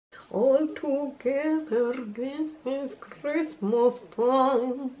all together, this is Christmas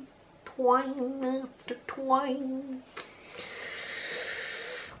time, twine after twine.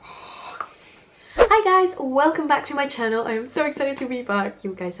 Hi guys, welcome back to my channel. I am so excited to be back.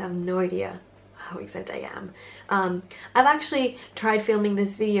 You guys have no idea how excited I am. I've actually tried filming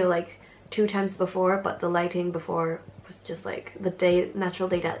this video like 2 times before, but the lighting before was just like the natural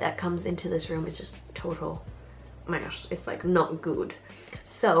daylight that comes into this room is just total, oh my gosh, it's like not good.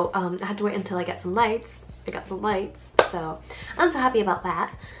 So I had to wait until I got some lights. I got some lights, so I'm so happy about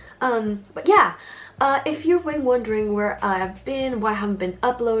that. But yeah, if you've been wondering where I've been, why I haven't been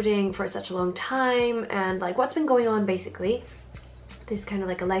uploading for such a long time, and like what's been going on basically, this is kind of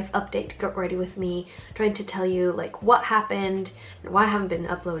like a life update to get ready with me, trying to tell you like what happened and why I haven't been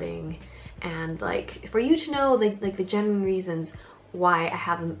uploading, and like for you to know like the genuine reasons why I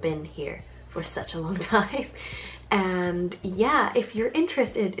haven't been here for such a long time. And yeah, if you're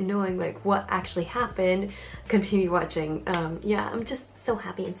interested in knowing like what actually happened, continue watching. Yeah, I'm just so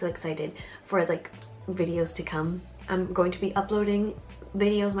happy and so excited for like videos to come. I'm going to be uploading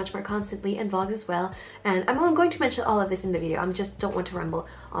videos much more constantly and vlogs as well, and I'm going to mention all of this in the video. I just don't want to ramble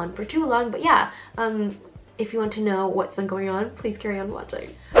on for too long, but yeah, if you want to know what's been going on, please carry on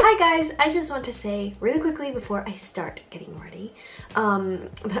watching. Hi guys, I just want to say really quickly before I start getting ready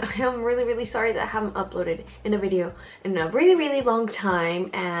that I am really sorry that I haven't uploaded in a video in a really long time,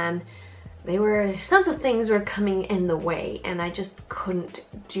 and tons of things were coming in the way and I just couldn't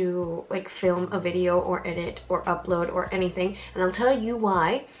do like film a video or edit or upload or anything, and I'll tell you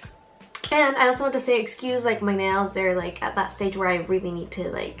why. And I also want to say excuse like my nails, they're like at that stage where I really need to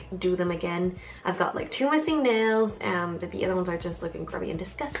like do them again. I've got like 2 missing nails and the other ones are just looking grubby and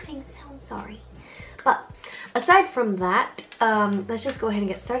disgusting, so I'm sorry. But aside from that, let's just go ahead and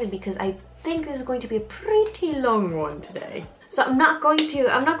get started because I think this is going to be a pretty long one today. So I'm not going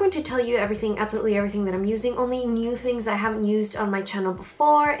to tell you everything, absolutely everything that I'm using, only new things that I haven't used on my channel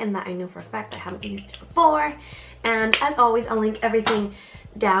before and that I know for a fact I haven't used before. And as always, I'll link everything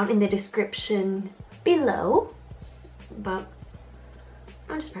down in the description below. But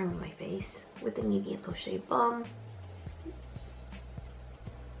I'm just priming my face with the Nivea Poche Balm.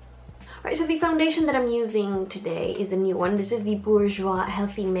 Alright, so the foundation that I'm using today is a new one. This is the Bourjois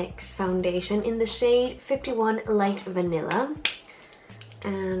Healthy Mix foundation in the shade 51 Light Vanilla.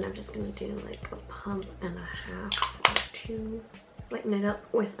 And I'm just going to do like a pump and a half to lighten it up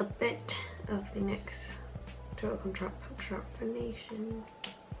with a bit of the NYX Total Control Foundation.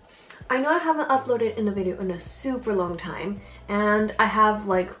 I know I haven't uploaded in a video in a super long time, and I have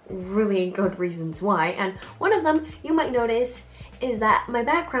like really good reasons why, and one of them you might notice is that my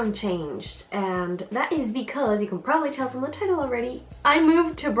background changed, and that is because, you can probably tell from the title already, I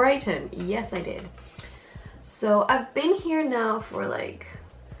moved to Brighton. Yes, I did. So I've been here now for like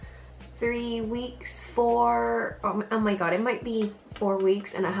 3 weeks, 4, oh my god, it might be 4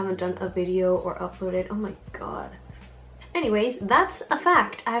 weeks and I haven't done a video or uploaded. Oh my god. Anyways, that's a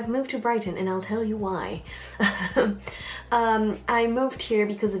fact. I've moved to Brighton and I'll tell you why. I moved here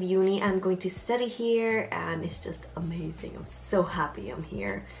because of uni. I'm going to study here and it's just amazing. I'm so happy I'm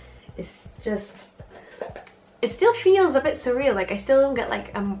here. It's just, it still feels a bit surreal. Like I still don't get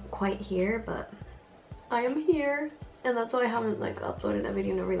like I'm quite here, but I am here. And that's why I haven't like uploaded a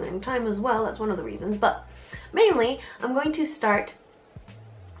video in a really long time as well. That's one of the reasons. But mainly, I'm going to start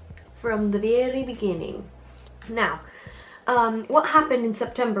from the very beginning. Now, what happened in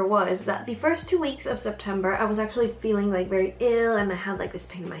September was that the first 2 weeks of September I was actually feeling like very ill, and I had like this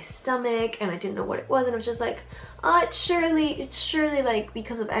pain in my stomach and I didn't know what it was, and I was just like, oh, it's surely like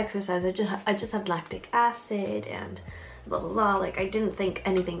because of exercise. I just had lactic acid and blah blah blah. Like I didn't think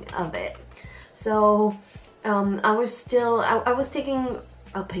anything of it. So I was taking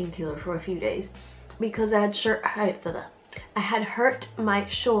a painkiller for a few days because I had hurt my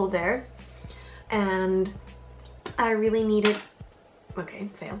shoulder and I really needed, okay,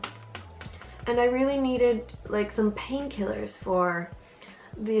 fail. And I really needed like some painkillers for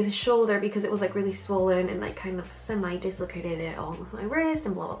the shoulder because it was like really swollen and like kind of semi-dislocated it all with my wrist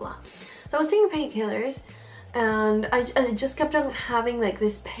and blah blah blah. So I was taking painkillers and I just kept on having like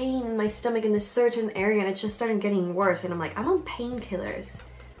this pain in my stomach in this certain area, and it just started getting worse, and I'm like, I'm on painkillers.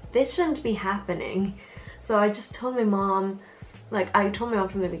 This shouldn't be happening. So I just told my mom, like I told my mom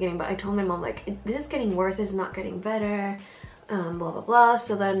from the beginning, but I told my mom like, this is getting worse, this is not getting better, blah blah blah.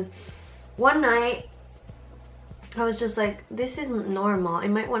 So then one night I was just like, this isn't normal, I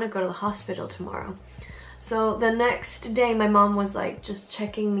might want to go to the hospital tomorrow. So the next day my mom was like just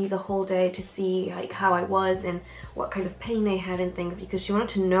checking me the whole day to see like how I was and what kind of pain I had and things, because she wanted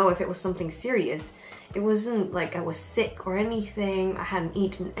to know if it was something serious. it wasn't like I was sick or anything. I hadn't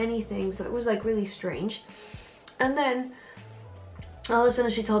eaten anything, so it was like really strange. And then all of a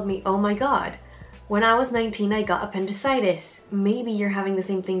sudden she told me, oh my god, when I was 19 I got appendicitis. Maybe you're having the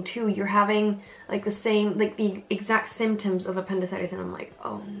same thing too. You're having like the exact symptoms of appendicitis. And I'm like,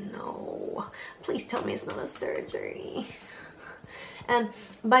 oh no, please tell me it's not a surgery. And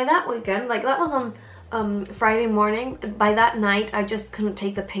by that weekend, like that was on Friday morning, by that night I just couldn't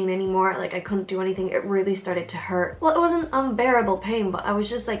take the pain anymore. Like I couldn't do anything. It really started to hurt. Well, it wasn't unbearable pain, but I was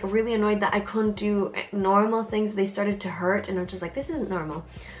just like really annoyed that I couldn't do normal things. They started to hurt and I'm just like, this isn't normal.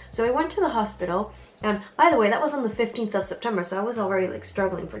 So I went to the hospital, and by the way, that was on the 15th of September, so I was already like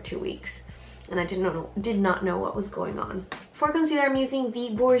struggling for 2 weeks and I did not know what was going on. For concealer, I'm using the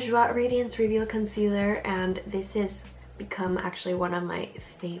Bourjois Radiance Reveal Concealer, and this has become actually one of my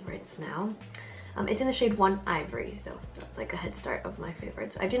favorites now. It's in the shade 1 Ivory, so that's like a head start of my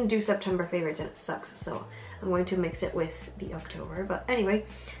favorites. I didn't do September favorites and it sucks, so I'm going to mix it with the October. But anyway,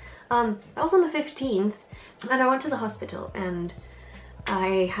 that was on the 15th, and I went to the hospital and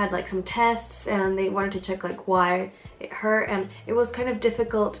I had like some tests and they wanted to check like why it hurt, and it was kind of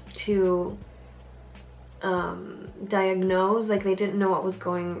difficult to diagnose. Like they didn't know what was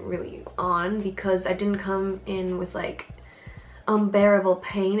going really on because I didn't come in with like unbearable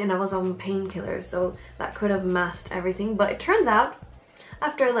pain and I was on painkillers, so that could have masked everything. But it turns out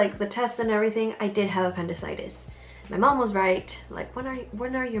after like the tests and everything, I did have appendicitis. My mom was right. Like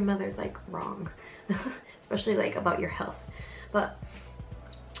when are your mothers like wrong? Especially like about your health. But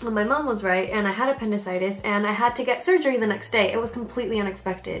well, my mom was right, and I had appendicitis and I had to get surgery the next day. It was completely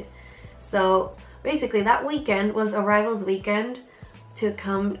unexpected. So basically that weekend was arrivals weekend to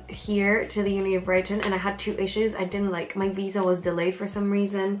come here to the Uni of Brighton, and I had 2 issues. I didn't like, my visa was delayed for some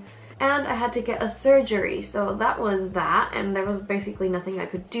reason and I had to get a surgery. So that was that, and there was basically nothing I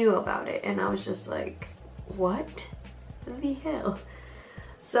could do about it. And I was just like, what the hell?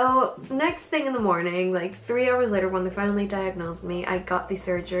 So next thing in the morning, like 3 hours later when they finally diagnosed me, I got the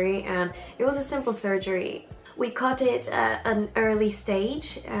surgery, and it was a simple surgery. We caught it at an early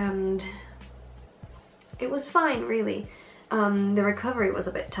stage and it was fine really. The recovery was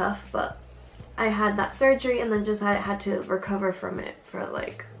a bit tough, but I had that surgery and then just had to recover from it for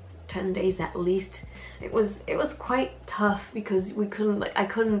like 10 days at least. It was quite tough because I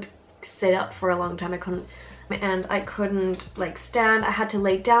couldn't sit up for a long time. And I couldn't like stand. I had to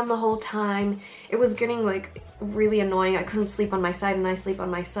lay down the whole time. It was getting like really annoying. I couldn't sleep on my side and I sleep on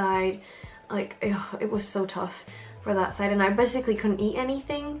my side. Like it was so tough for that side, and I basically couldn't eat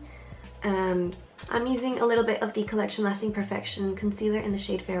anything. And I'm using a little bit of the Collection Lasting Perfection concealer in the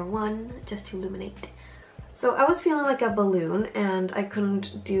shade Fair 1 just to illuminate. So I was feeling like a balloon and I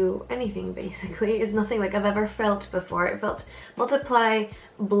couldn't do anything basically. It's nothing like I've ever felt before. It felt, multiply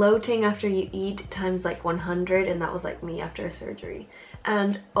bloating after you eat times like 100, and that was like me after a surgery.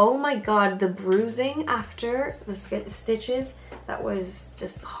 And oh my god, the bruising after the stitches, that was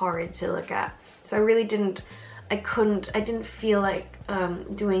just horrid to look at. So I really didn't feel like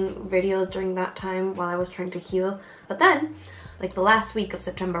doing videos during that time while I was trying to heal. But then, like the last week of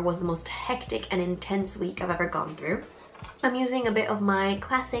September was the most hectic and intense week I've ever gone through. I'm using a bit of my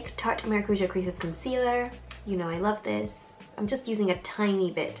classic Tarte Maracuja Creases Concealer. You know I love this. I'm just using a tiny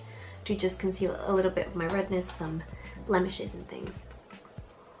bit to just conceal a little bit of my redness, some blemishes and things.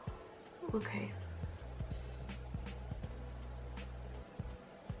 Okay.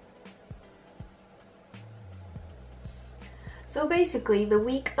 So basically the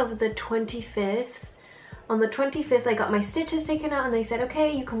week of the 25th, on the 25th I got my stitches taken out and they said,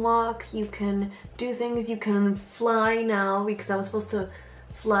 okay, you can walk, you can do things, you can fly now, because I was supposed to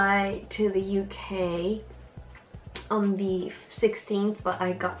fly to the UK on the 16th, but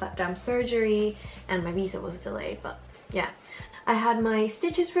I got that damn surgery and my visa was delayed. But yeah, I had my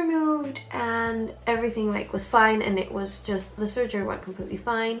stitches removed and everything like was fine, and it was just, the surgery went completely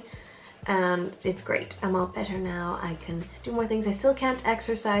fine. And it's great. I'm all better now. I can do more things. I still can't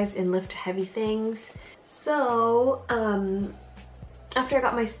exercise and lift heavy things. So, after I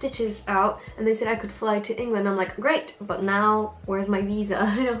got my stitches out and they said I could fly to England, I'm like, great, but now where's my visa?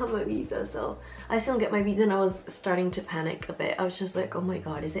 I don't have my visa, so I still don't get my visa, and I was starting to panic a bit. I was just like, oh my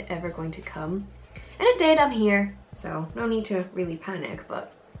god, is it ever going to come? And it did. I'm here, so no need to really panic,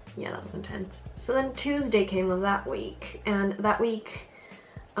 but yeah, that was intense. So then Tuesday came of that week, and that week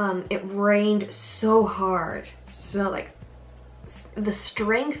it rained so hard, so like the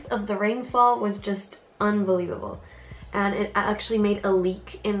strength of the rainfall was just unbelievable, and it actually made a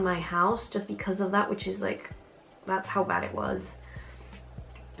leak in my house just because of that, which is like, that's how bad it was.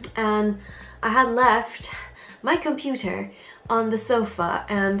 And I had left my computer on the sofa,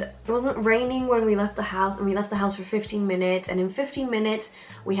 and it wasn't raining when we left the house, and we left the house for 15 minutes, and in 15 minutes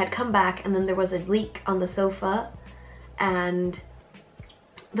we had come back, and then there was a leak on the sofa, and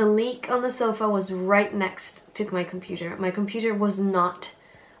the leak on the sofa was right next to my computer. My computer was not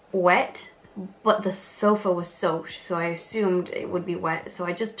wet, but the sofa was soaked, so I assumed it would be wet. So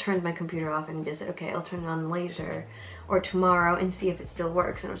I just turned my computer off and just said, okay, I'll turn it on later or tomorrow and see if it still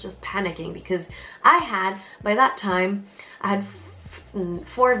works. And I was just panicking because by that time, I had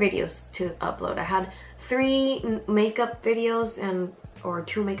 4 videos to upload. I had 3 makeup videos or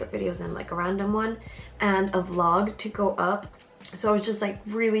 2 makeup videos and like a random one, and a vlog to go up. So I was just like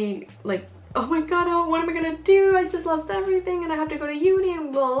really like, oh my god, what am I gonna do? I just lost everything and I have to go to uni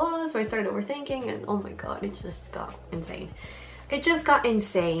and blah blah. So I started overthinking, and oh my god, it just got insane. It just got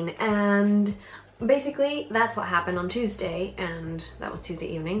insane, and basically that's what happened on Tuesday, and that was Tuesday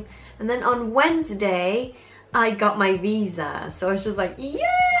evening. And then on Wednesday I got my visa, so I was just like,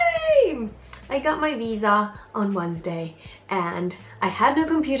 yay! I got my visa on Wednesday, and I had no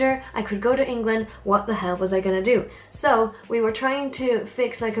computer. I could go to England. What the hell was I gonna do? So we were trying to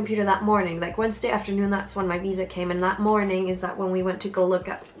fix my computer that morning, like Wednesday afternoon. That's when my visa came, and that morning is that when we went to go look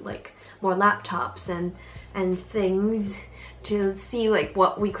at like more laptops and things to see like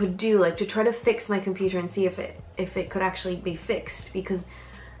what we could do, like to try to fix my computer and see if it could actually be fixed, because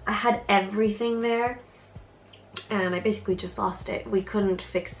I had everything there and I basically just lost it. We couldn't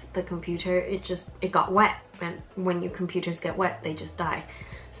fix the computer. It got wet, and when your computers get wet, they just die.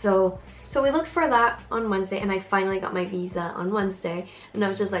 So we looked for that on Wednesday, and I finally got my visa on Wednesday, and I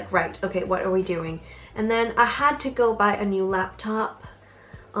was just like, right, okay, what are we doing? And then I had to go buy a new laptop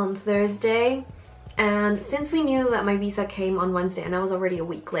on Thursday, and since we knew that my visa came on Wednesday and I was already a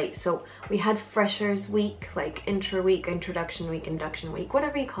week late, so we had freshers week, like intro week, introduction week, induction week,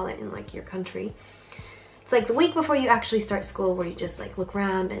 whatever you call it in like your country. It's like the week before you actually start school, where you just like look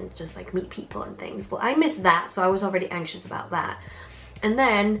around and just like meet people and things. Well, I missed that, so I was already anxious about that. And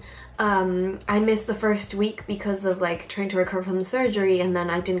then I missed the first week because of like trying to recover from the surgery, and then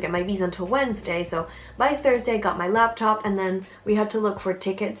I didn't get my visa until Wednesday. So by Thursday I got my laptop, and then we had to look for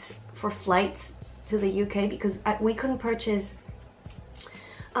tickets for flights to the UK, because we couldn't purchase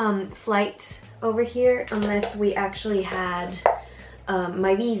flights over here unless we actually had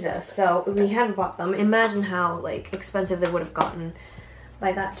my visa. So we hadn't bought them. Imagine how like expensive they would have gotten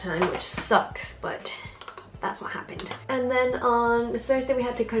by that time, which sucks, but that's what happened. And then on Thursday we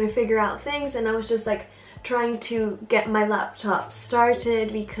had to kind of figure out things, and I was just like trying to get my laptop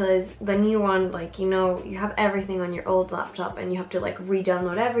started, because the new one, like, you know, you have everything on your old laptop and you have to like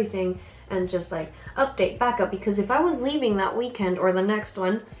re-download everything and just like update backup, because if I was leaving that weekend or the next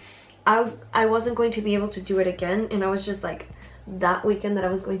one, I wasn't going to be able to do it again, and I was just like that weekend that I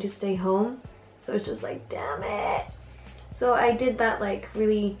was going to stay home. So it's just like, damn it. So I did that like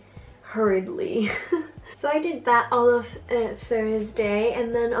really hurriedly. So I did that all of Thursday,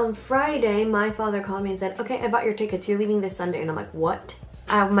 and then on Friday my father called me and said, okay, I bought your tickets, you're leaving this Sunday. And I'm like, what?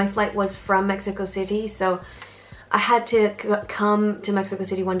 My flight was from Mexico City, so I had to come to Mexico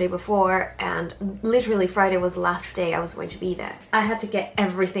City one day before, and literally Friday was the last day I was going to be there. I had to get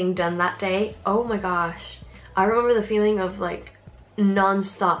everything done that day. Oh my gosh. I remember the feeling of like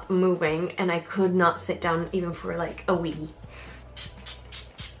non-stop moving, and I could not sit down even for like a wee.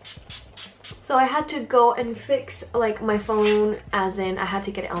 So I had to go and fix like my phone, as in I had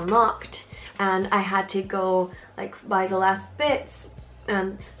to get it unlocked, and I had to go like buy the last bits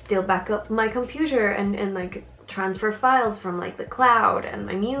and still back up my computer and like transfer files from like the cloud and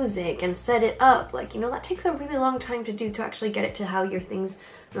my music and set it up. Like, you know, that takes a really long time to do, to actually get it to how your things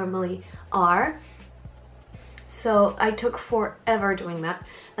normally are. So I took forever doing that.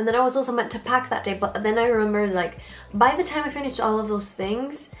 And then I was also meant to pack that day, but then I remembered like by the time I finished all of those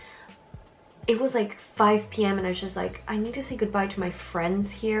things, it was like 5 p.m. and I was just like, I need to say goodbye to my friends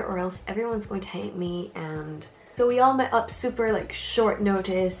here, or else everyone's going to hate me. And so we all met up super like short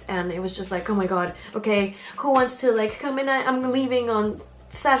notice, and it was just like, oh my god, okay, who wants to like come in? I'm leaving on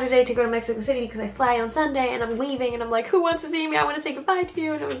Saturday to go to Mexico City because I fly on Sunday, and I'm leaving, and I'm like, who wants to see me? I want to say goodbye to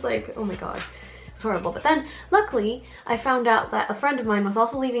you. And I was like, oh my god, it was horrible. But then luckily I found out that a friend of mine was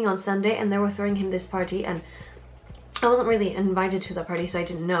also leaving on Sunday, and they were throwing him this party, and I wasn't really invited to the party, so I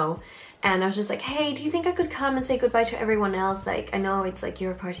didn't know. And I was just like, hey, do you think I could come and say goodbye to everyone else? Like, I know it's like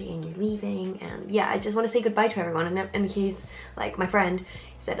your party and you're leaving, and yeah, I just want to say goodbye to everyone. And he's like, my friend, he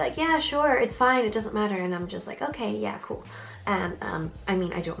said like, yeah, sure, it's fine, it doesn't matter. And I'm just like, okay, yeah, cool. And I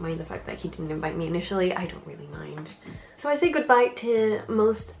mean, I don't mind the fact that he didn't invite me initially. I don't really mind. So I say goodbye to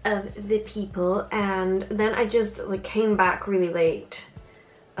most of the people, and then I just like came back really late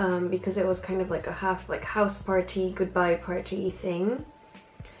because it was kind of like a half like house party, goodbye party thing.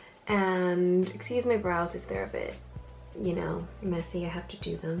 And excuse my brows if they're a bit, you know, messy, I have to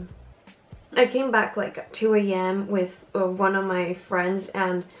do them. I came back like at 2 AM with one of my friends,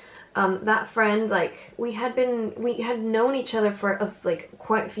 and that friend, like, we had known each other for like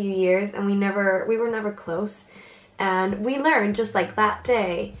quite a few years, and we were never close. And we learned just like that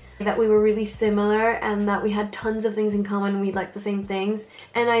day that we were really similar and that we had tons of things in common. We liked the same things,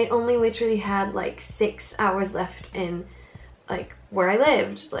 and I only literally had like 6 hours left in like where I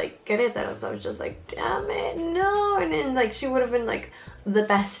lived. Like, get it? That I was just like, damn it, no. And then like she would have been like the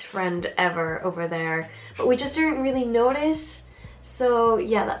best friend ever over there, but we just didn't really notice. So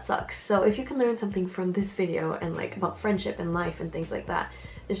yeah, that sucks. So if you can learn something from this video and like about friendship and life and things like that,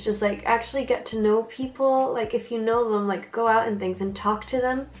 it's just like actually get to know people. Like if you know them, like go out and things and talk to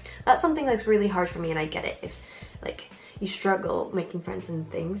them. That's something that's really hard for me, and I get it if like you struggle making friends and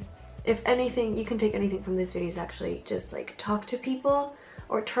things. If anything, you can take anything from this video is actually just like talk to people,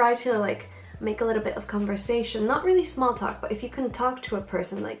 or try to like make a little bit of conversation. Not really small talk, but if you can talk to a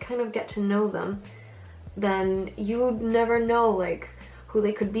person, like kind of get to know them, then you never know like who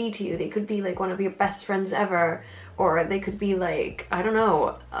they could be to you. They could be like one of your best friends ever, or they could be like, I don't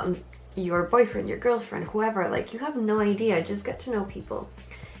know, your boyfriend, your girlfriend, whoever. Like, you have no idea. Just get to know people.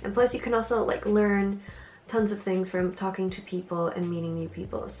 And plus you can also like learn tons of things from talking to people and meeting new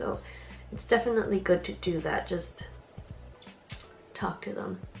people. So it's definitely good to do that. Just talk to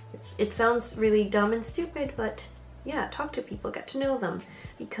them. It sounds really dumb and stupid, but yeah, talk to people, get to know them,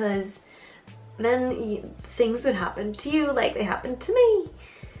 because then things would happen to you like they happened to me.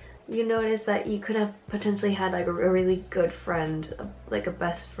 You notice that you could have potentially had like a really good friend, like a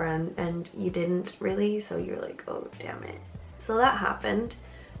best friend, and you didn't really, so you're like, oh damn it. So that happened,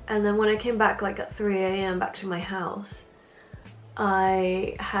 and then when I came back like at 3 AM back to my house,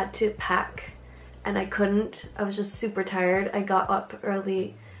 I had to pack, and I couldn't. I was just super tired. I got up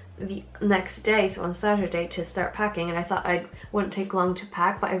early the next day, so on Saturday, to start packing, and I thought I wouldn't take long to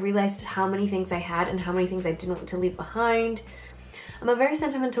pack, but I realized how many things I had and how many things I didn't want to leave behind. I'm a very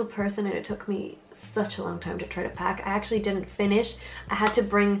sentimental person, and it took me such a long time to try to pack. I actually didn't finish. I had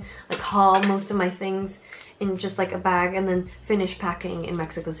to haul most of my things in just like a bag and then finish packing in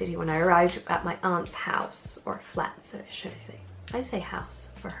Mexico City when I arrived at my aunt's house, or flat, so should I say. I say house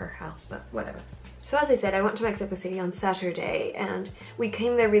for her house, but whatever. So as I said, I went to Mexico City on Saturday, and we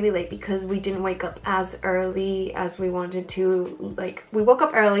came there really late because we didn't wake up as early as we wanted to. Like, we woke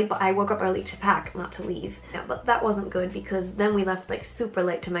up early, but I woke up early to pack, not to leave. Yeah, but that wasn't good because then we left like super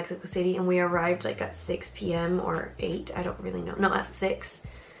late to Mexico City, and we arrived like at 6 PM or 8, I don't really know. No, at 6.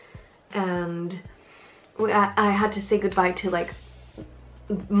 And I had to say goodbye to like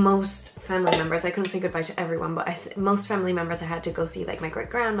most family members. I couldn't say goodbye to everyone, but most family members I had to go see, like my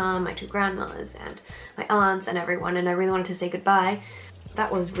great-grandma, my 2 grandmas, and my aunts and everyone, and I really wanted to say goodbye.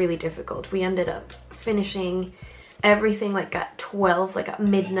 That was really difficult. We ended up finishing everything like at 12, like at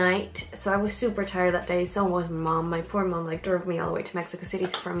midnight, so I was super tired that day. So was mom. My poor mom like drove me all the way to Mexico City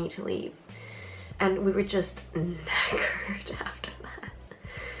for me to leave, and we were just knackered after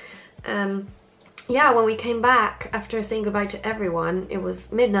that. Yeah, when we came back after saying goodbye to everyone, it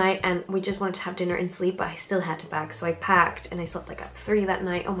was midnight and we just wanted to have dinner and sleep, but I still had to pack, so I packed and I slept like at 3 that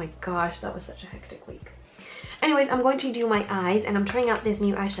night. Oh my gosh, that was such a hectic week. Anyways, I'm going to do my eyes, and I'm trying out this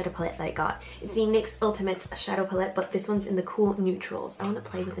new eyeshadow palette that I got. It's the NYX Ultimate Shadow Palette, but this one's in the cool neutrals. I want to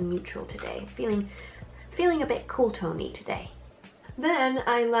play with a neutral today. Feeling a bit cool tony today. Then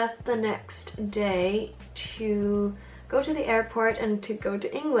I left the next day to go to the airport and to go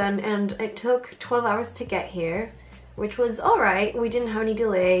to England, and it took 12 hours to get here, which was alright. We didn't have any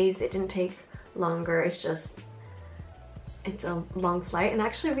delays, it didn't take longer, it's a long flight, and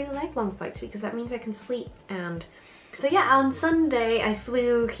actually I really like long flights because that means I can sleep. And so yeah, on Sunday I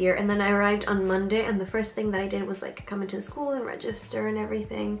flew here, and then I arrived on Monday, and the first thing that I did was like come into the school and register and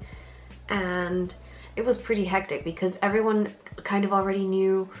everything, and it was pretty hectic because everyone kind of already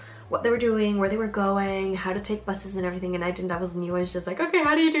knew what they were doing, where they were going, how to take buses and everything, and I didn't. I was new. I was just like, okay,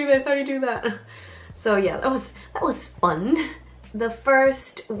 how do you do this? How do you do that? So yeah, that was fun. The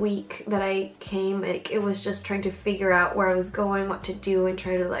first week that I came, it was just trying to figure out where I was going, what to do, and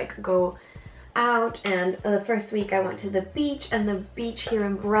try to like go out. And the first week I went to the beach, and the beach here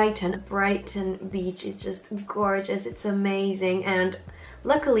in Brighton. Brighton Beach is just gorgeous. It's amazing, and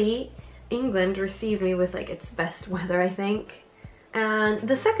luckily England received me with like its best weather, I think. And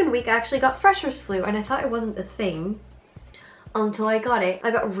the second week I actually got Fresher's flu, and I thought it wasn't a thing until I got it.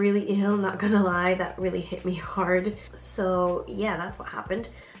 I got really ill, not gonna lie, that really hit me hard. So yeah, that's what happened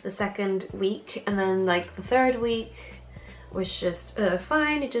the second week. And then like the third week was just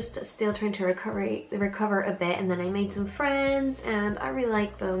fine. It just still trying to recover a bit, and then I made some friends and I really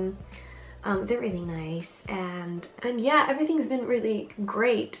like them. They're really nice, and yeah, everything's been really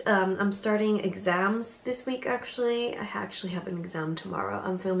great. I'm starting exams this week actually. I actually have an exam tomorrow.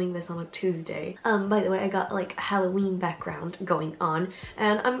 I'm filming this on a Tuesday. By the way, I got like a Halloween background going on,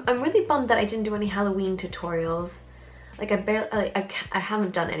 and I'm really bummed that I didn't do any Halloween tutorials. Like I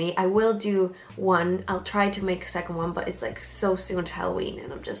haven't done any. I will do one. I'll try to make a second one, but it's like so soon to Halloween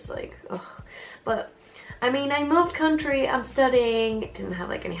and I'm just like, ugh. But I mean, I moved country, I'm studying, didn't have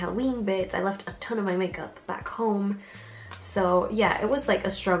like any Halloween bits. I left a ton of my makeup back home. So yeah, it was like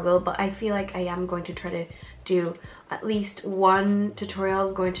a struggle, but I feel like I am going to try to do at least one tutorial.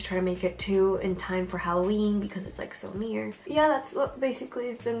 I'm going to try to make it 2 in time for Halloween because it's like so near. Yeah, that's what basically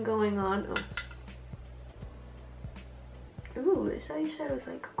has been going on. Oh. Ooh, this eyeshadow is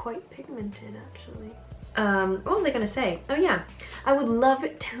like quite pigmented actually. What was I gonna say? Oh yeah, I would love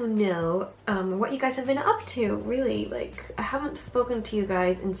to know what you guys have been up to, really. Like, I haven't spoken to you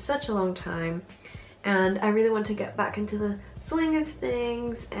guys in such a long time, and I really want to get back into the swing of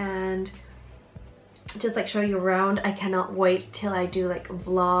things and just like show you around. I cannot wait till I do like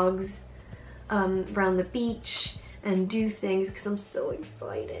vlogs around the beach and do things because I'm so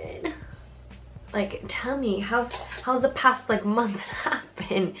excited. Like, tell me, how's the past like month and a half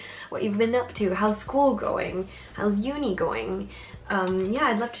been? What you've been up to? How's school going? How's uni going? Yeah,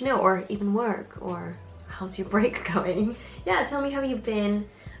 I'd love to know. Or even work. Or how's your break going? Yeah, tell me how you've been,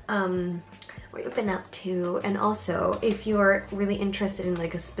 what you've been up to. And also, if you're really interested in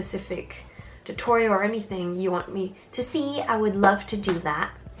like a specific tutorial or anything you want me to see, I would love to do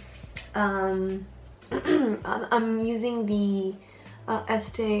that. I'm using the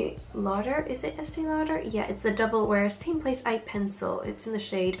Estee Lauder, is it Estee Lauder? Yeah, it's the Double Wear Stain Place Eye Pencil. It's in the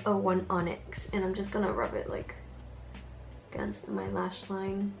shade 01 Onyx, and I'm just gonna rub it like against my lash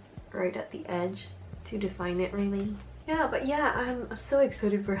line right at the edge to define it really. Yeah, but yeah, I'm so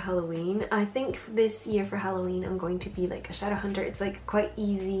excited for Halloween. I think this year for Halloween I'm going to be like a shadow hunter. It's like quite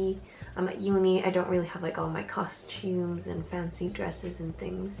easy. I'm at uni, I don't really have like all my costumes and fancy dresses and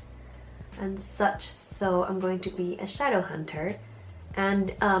things and such, so I'm going to be a shadow hunter.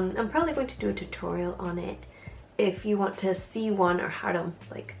 And I'm probably going to do a tutorial on it. If you want to see one or how to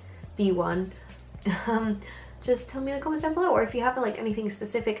like be one, just tell me in the comments down below. Or if you have like anything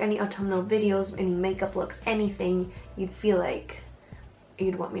specific, any autumnal videos, any makeup looks, anything you'd feel like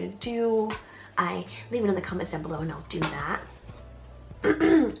you'd want me to do, leave it in the comments down below and I'll do that.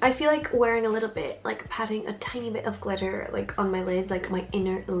 I feel like wearing a little bit, like patting a tiny bit of glitter like on my lids, like my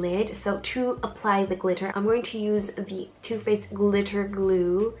inner lid. So to apply the glitter, I'm going to use the Too Faced Glitter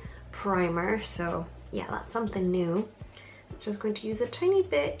Glue Primer. So yeah, that's something new. I'm just going to use a tiny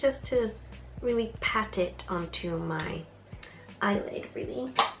bit just to really pat it onto my eyelid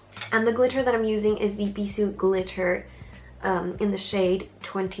really. And the glitter that I'm using is the Bisou Glitter in the shade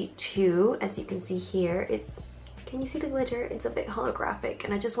 22. As you can see here, can you see the glitter? It's a bit holographic,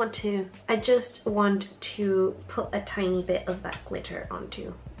 and I just want to put a tiny bit of that glitter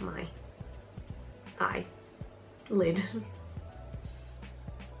onto my eyelid.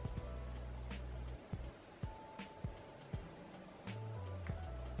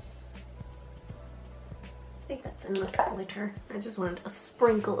 I think that's enough glitter. I just wanted a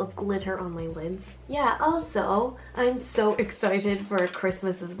sprinkle of glitter on my lids. Yeah, also, I'm so excited for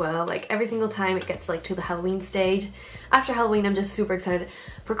Christmas as well. Like, every single time it gets like to the Halloween stage, after Halloween I'm just super excited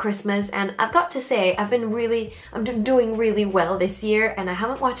for Christmas. And I've got to say, I'm doing really well this year, and I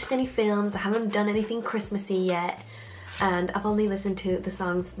haven't watched any films, I haven't done anything Christmassy yet. And I've only listened to the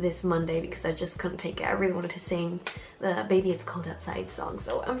songs this Monday because I just couldn't take it. I really wanted to sing the Baby It's Cold Outside song.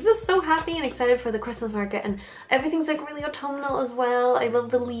 So I'm just so happy and excited for the Christmas market, and everything's like really autumnal as well. I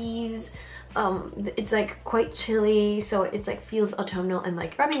love the leaves. It's like quite chilly, so it's like feels autumnal, and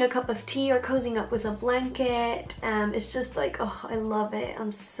like grabbing a cup of tea or cozying up with a blanket, and it's just like, oh, I love it.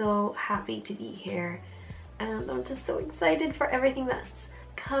 I'm so happy to be here, and I'm just so excited for everything that's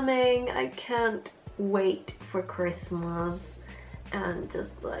coming. I can't wait for Christmas, and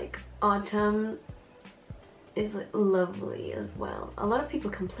just like autumn is like lovely as well. A lot of people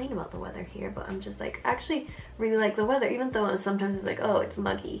complain about the weather here, but I'm just like actually really like the weather, even though sometimes it's like, oh, it's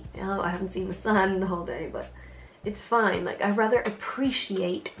muggy, oh, I haven't seen the sun the whole day, but it's fine. Like, I'd rather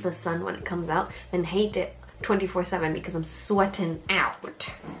appreciate the sun when it comes out than hate it 24/7 because I'm sweating out.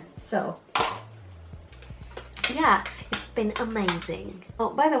 So yeah, it's been amazing. Oh,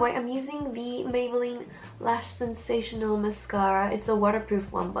 by the way, I'm using the Maybelline Lash Sensational Mascara. It's a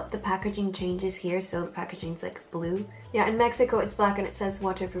waterproof one, but the packaging changes here, so the packaging's like blue. Yeah, in Mexico it's black and it says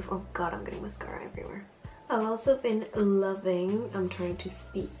waterproof. Oh god, I'm getting mascara everywhere. I've also been loving, I'm trying to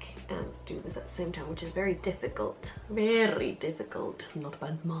speak and do this at the same time, which is very difficult. Very difficult. Not a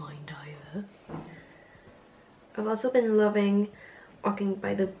bad mind either. I've also been loving walking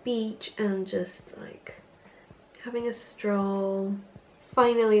by the beach and just like having a stroll.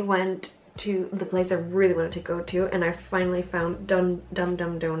 Finally went to the place I really wanted to go to, and I finally found Dum Dum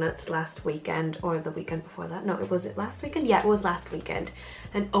Donuts last weekend, or the weekend before that. No, was it last weekend? Yeah, it was last weekend.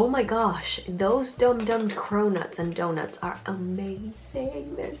 And oh my gosh, those Dum Dum Cronuts and donuts are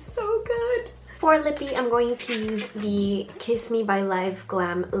amazing. They're so good. For lippy, I'm going to use the Kiss Me by Live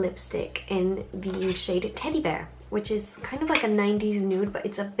Glam lipstick in the shade Teddy Bear, which is kind of like a 90s nude, but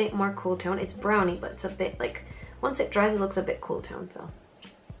it's a bit more cool tone. It's brownie, but it's a bit like, once it dries, it looks a bit cool tone, so.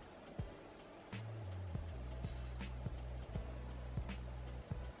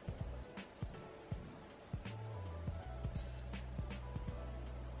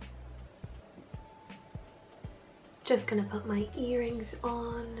 Just gonna put my earrings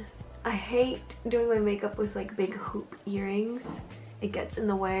on. I hate doing my makeup with like big hoop earrings. It gets in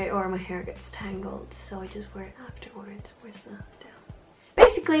the way or my hair gets tangled, so I just wear it afterwards. Where's the down?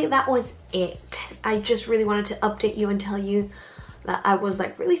 Basically, that was it. I just really wanted to update you and tell you that I was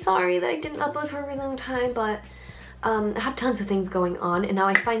like really sorry that I didn't upload for a really long time, but I had tons of things going on, and now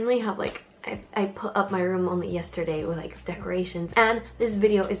I finally have like, I put up my room only yesterday with like decorations, and this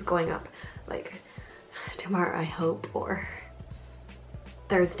video is going up like tomorrow, I hope, or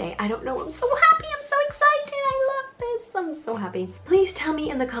Thursday. I don't know. I'm so happy. I'm so excited. I love this. I'm so happy. Please tell me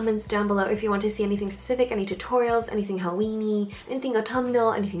in the comments down below if you want to see anything specific, any tutorials, anything Halloween-y, anything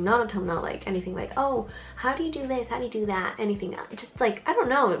autumnal, anything not autumnal, like anything like, oh, how do you do this? How do you do that? Anything just like, I don't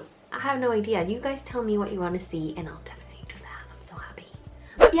know. I have no idea. You guys tell me what you want to see and I'll definitely do that. I'm so happy.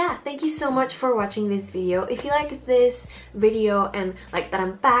 But yeah, thank you so much for watching this video. If you like this video and like that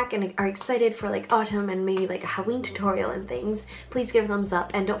I'm back and are excited for like autumn and maybe like a Halloween tutorial and things, please give a thumbs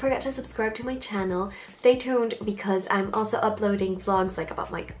up and don't forget to subscribe to my channel. Stay tuned because I'm also uploading vlogs like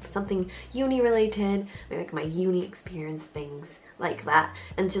about like something uni related, maybe like my uni experience, things like that,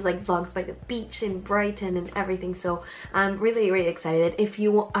 and just like vlogs by the beach in Brighton and everything. So I'm really excited. If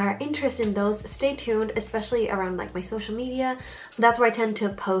you are interested in those, stay tuned, especially around like my social media. That's where I tend to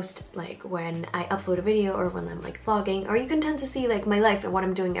post like when I upload a video or when I'm like vlogging, or you can tend to see like my life and what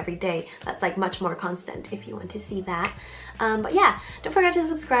I'm doing every day. That's like much more constant if you want to see that. But yeah, don't forget to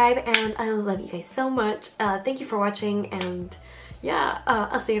subscribe, and I love you guys so much. Thank you for watching, and yeah,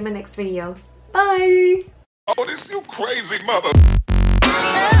 I'll see you in my next video. Bye! Oh, this you crazy mother.